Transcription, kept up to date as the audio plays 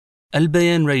Al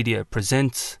Bayan Radio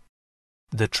presents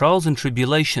The Trials and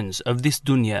Tribulations of This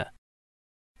Dunya,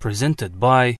 presented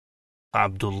by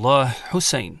Abdullah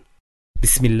Hussein.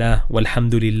 Bismillah,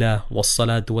 walhamdulillah,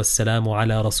 wassalatu wassalamu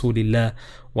ala rasulillah,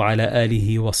 wa ala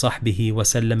alihi wa sahbihi wa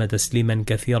sallama tasliman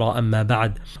kathira amma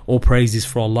ba'd. All praises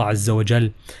for Allah Azza wa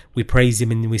Jal. We praise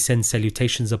Him and we send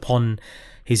salutations upon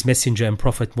His Messenger and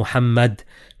Prophet Muhammad,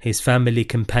 His family,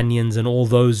 companions and all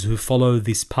those who follow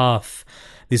this path.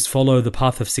 Follow the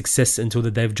path of success until the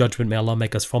day of judgment. May Allah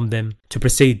make us from them. To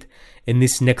proceed, in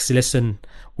this next lesson,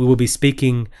 we will be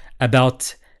speaking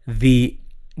about the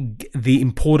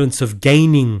importance of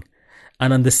gaining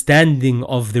an understanding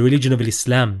of the religion of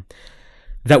Islam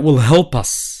that will help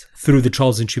us through the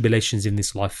trials and tribulations in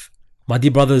this life. My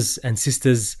dear brothers and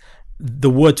sisters, the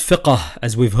word fiqh,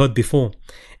 as we've heard before,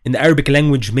 in the Arabic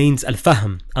language means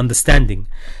al-fahm, understanding,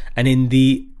 and in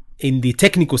the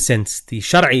technical sense, the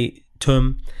Shar'i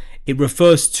term, it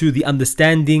refers to the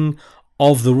understanding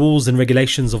of the rules and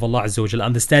regulations of Allah Azza wa Jal,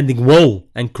 understanding well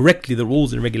and correctly the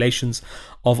rules and regulations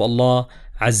of Allah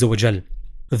Azza wa Jal.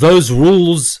 Those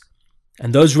rules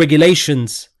and those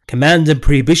regulations, commands and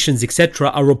prohibitions, etc.,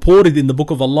 are reported in the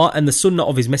Book of Allah and the Sunnah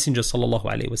of His Messenger sallallahu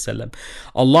alaihi wasallam.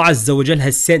 Allah Azza wa Jal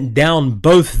has sent down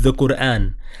both the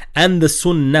Quran and the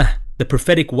Sunnah, the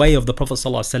prophetic way of the Prophet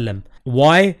ﷺ.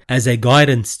 Why? As a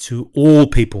guidance to all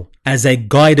people. As a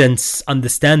guidance,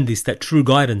 understand this, that true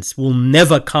guidance will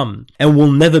never come and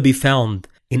will never be found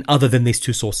in other than these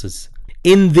two sources.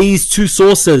 In these two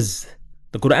sources,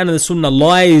 the Quran and the Sunnah,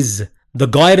 lies the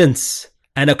guidance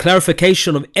and a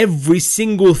clarification of every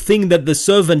single thing that the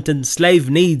servant and slave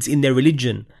needs in their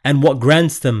religion and what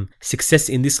grants them success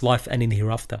in this life and in the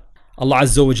hereafter. Allah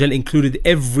Azza wa Jal included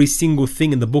every single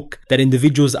thing in the book that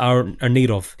individuals are in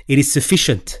need of. It is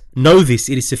sufficient. Know this,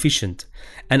 it is sufficient.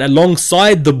 And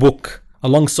alongside the book,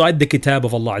 alongside the kitab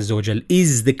of Allah Azza wa Jal,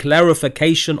 is the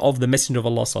clarification of the Messenger of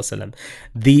Allah Sallallahu Alaihi Wasallam,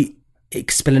 the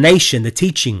explanation, the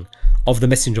teaching of the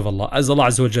Messenger of Allah. As Allah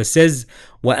Azza wa Jal says,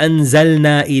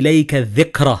 وَأَنزَلْنَا إِلَيْكَ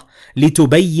الذِّكْرَ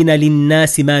لِتُبَيِّنَ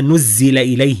لِلنَّاسِ مَا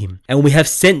نُزِّلَ إِلَيْهِمْ. And we have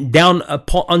sent down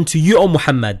unto you, O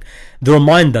Muhammad, the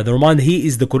reminder here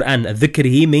is the Quran. Dhikr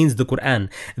here means the Quran,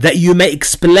 that you may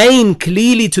explain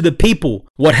clearly to the people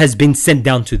what has been sent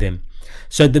down to them.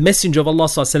 So the Messenger of Allah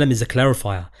ﷺ is a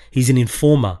clarifier. He's an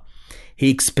informer. He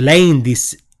explained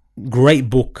this great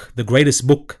book, the greatest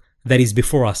book that is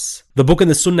before us. The book and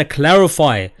the Sunnah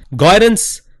clarify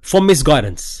guidance from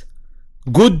misguidance,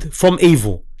 good from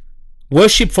evil,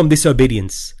 worship from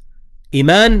disobedience,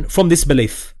 Iman from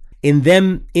disbelief. In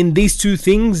these two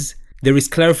things, there is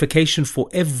clarification for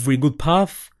every good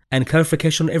path and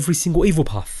clarification on every single evil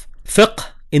path. Fiqh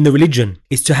in the religion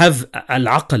is to have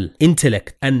al-aql,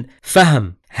 intellect, and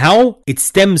fahm. How? It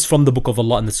stems from the book of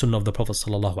Allah and the Sunnah of the Prophet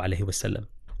sallallahu alaihi wasallam.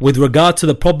 With regard to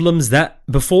the problems that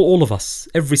befall all of us,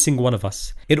 every single one of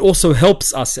us. It also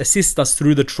helps us, assist us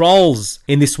through the trials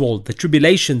in this world, the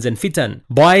tribulations and fitan,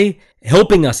 by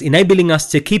helping us, enabling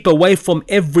us to keep away from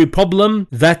every problem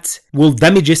that will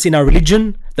damage us in our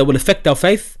religion, that will affect our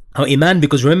faith, our iman,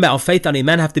 because remember, our faith and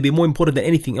iman have to be more important than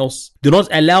anything else. Do not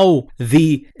allow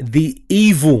the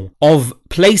evil of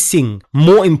placing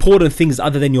more important things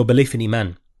other than your belief in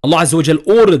iman. Allah Azza wa Jal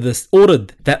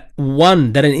ordered that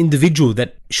an individual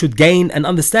that should gain an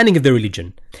understanding of their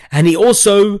religion. And He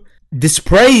also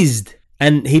dispraised,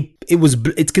 and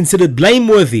it's considered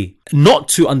blameworthy not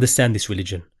to understand this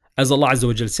religion. As Allah Azza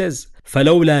wa Jal says,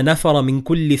 فَلَوْلَا نَفَرَ مِنْ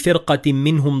كُلِّ فِرْقَةٍ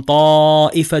مِّنْهُمْ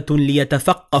طَائِفَةٌ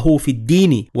لِيَتَفَقَّهُوا فِي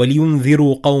الدِّينِ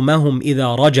وَلِيُنذِرُوا قَوْمَهُمْ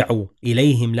إِذَا رَجَعُوا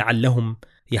إِلَيْهِمْ لَعَلَّهُمْ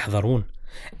يَحْذَرُونَ.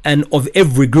 And of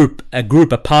every group, a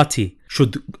party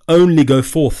should only go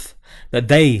forth, that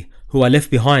they who are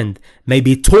left behind may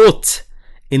be taught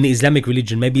in the Islamic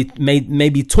religion, may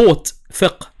be taught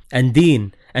fiqh and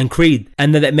deen and creed,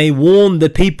 and that it may warn the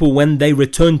people when they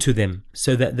return to them,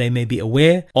 so that they may be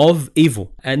aware of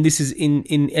evil. And this is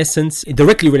in essence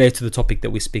directly related to the topic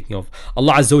that we're speaking of.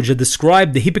 Allah Azza wa Jalla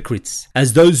described the hypocrites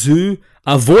as those who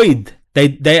avoid, they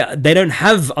don't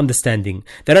have understanding,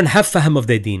 they don't have fahm of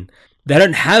their deen, they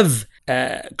don't have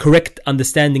correct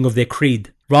understanding of their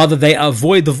creed. Rather, they are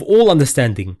void of all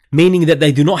understanding, meaning that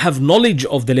they do not have knowledge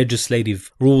of the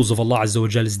legislative rules of Allah Azza wa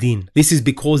Jal's deen. This is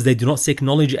because they do not seek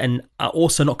knowledge and are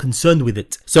also not concerned with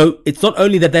it. So it's not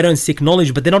only that they don't seek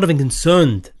knowledge, but they're not even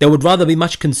concerned. They would rather be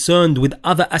much concerned with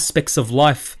other aspects of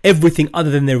life, everything other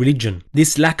than their religion.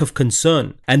 This lack of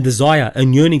concern and desire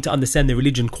and yearning to understand their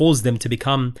religion caused them to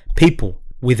become people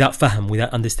without fahm,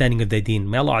 without understanding of their deen.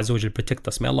 May Allah Azza wa Jal protect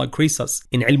us. May Allah increase us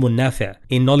in ilmun nafi',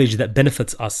 in knowledge that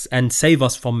benefits us, and save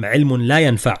us from ilmun la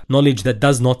yanfa', knowledge that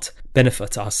does not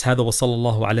benefit us. هذا وصلى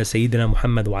الله على سيدنا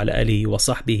محمد وعلى آله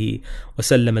وصحبه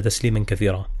وسلم تسليما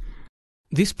كثيرا.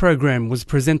 This program was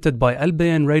presented by Al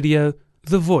Bayan Radio,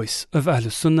 the voice of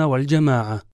Ahlus Sunnah wal Jama'ah.